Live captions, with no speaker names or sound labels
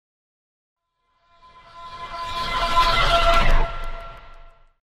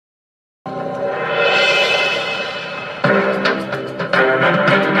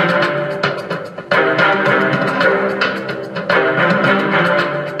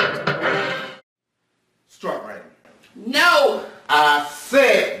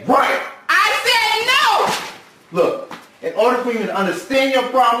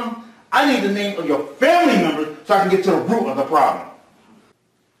problem, I need the name of your family members so I can get to the root of the problem.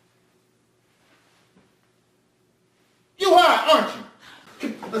 You high, aren't you?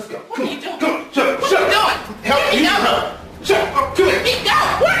 Let's go. What are you doing? Come on, shut up. What are you doing? Help me. Help. Shut up. Come here. Let me go.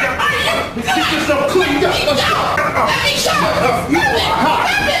 What are you doing? Get yourself cleaned up. Let me go. Let me go. Stop it.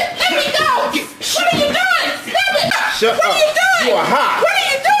 Stop it. Let me go. What are you doing? Stop it. Shut up. What are you doing? You are high. What are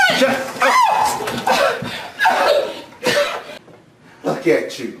you doing? Shut up. Look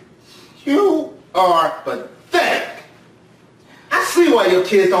at you. You are pathetic. I see why your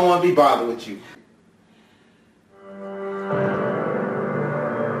kids don't want to be bothered with you.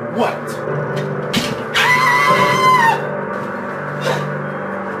 What?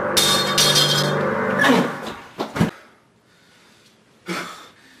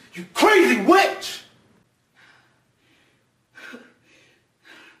 You crazy witch!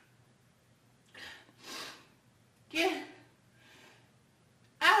 Get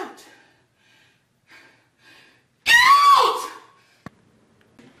out. Get out!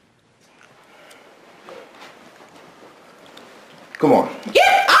 Come on.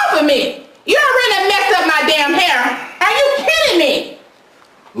 Get off of me! You already messed up my damn hair. Are you kidding me?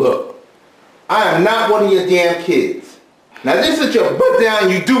 Look, I am not one of your damn kids. Now this is your butt down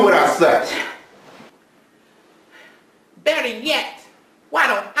and you do what I say. Better yet, why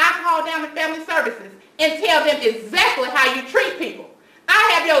don't I call down to family services and tell them exactly how you treat people?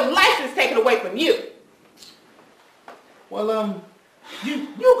 I have your license taken away from you. Well, you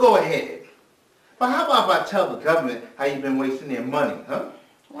go ahead. But how about if I tell the government how you've been wasting their money, huh?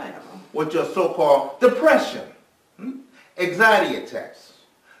 Whatever. With your so-called depression, anxiety attacks,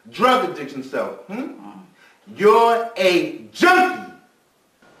 drug addiction, You're a junkie.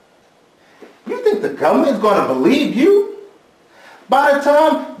 You think the government is going to believe you? By the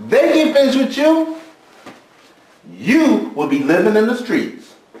time they get finished with you, you will be living in the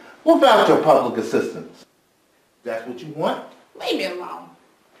streets without your public assistance. That's what you want? Leave me alone.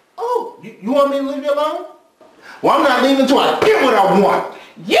 Oh, you want me to leave you alone? Well, I'm not leaving until I get what I want.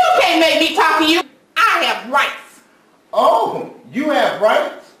 You can't make me talk to you. I have rights. Oh, you have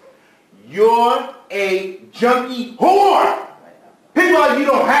rights? You're a junkie whore. People like you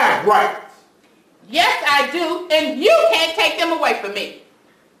don't have rights. Yes, I do, and you can't take them away from me.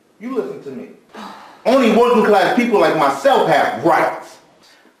 You listen to me. Only working class people like myself have rights.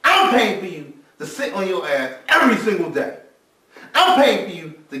 I'm paying for you to sit on your ass every single day. I'm paying for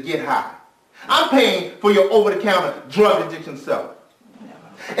you to get high. I'm paying for your over-the-counter drug addiction self.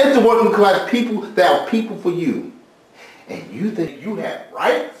 It's the working class people that are people for you. And you think you have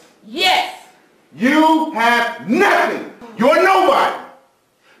rights? Yes. You have nothing. You're nobody.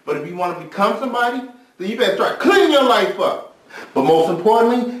 But if you want to become somebody, then you better start cleaning your life up. But most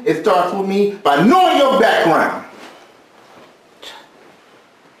importantly, it starts with me by knowing your background.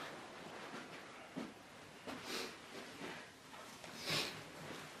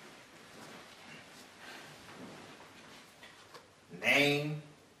 Name,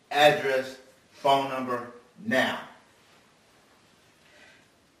 address, phone number, now.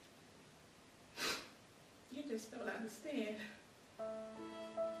 You just don't understand.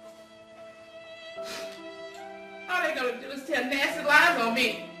 All they gonna do is tell nasty lies on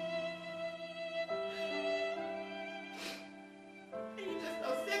me. And you just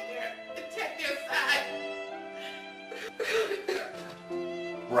gonna sit there and take their side.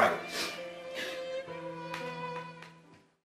 Right.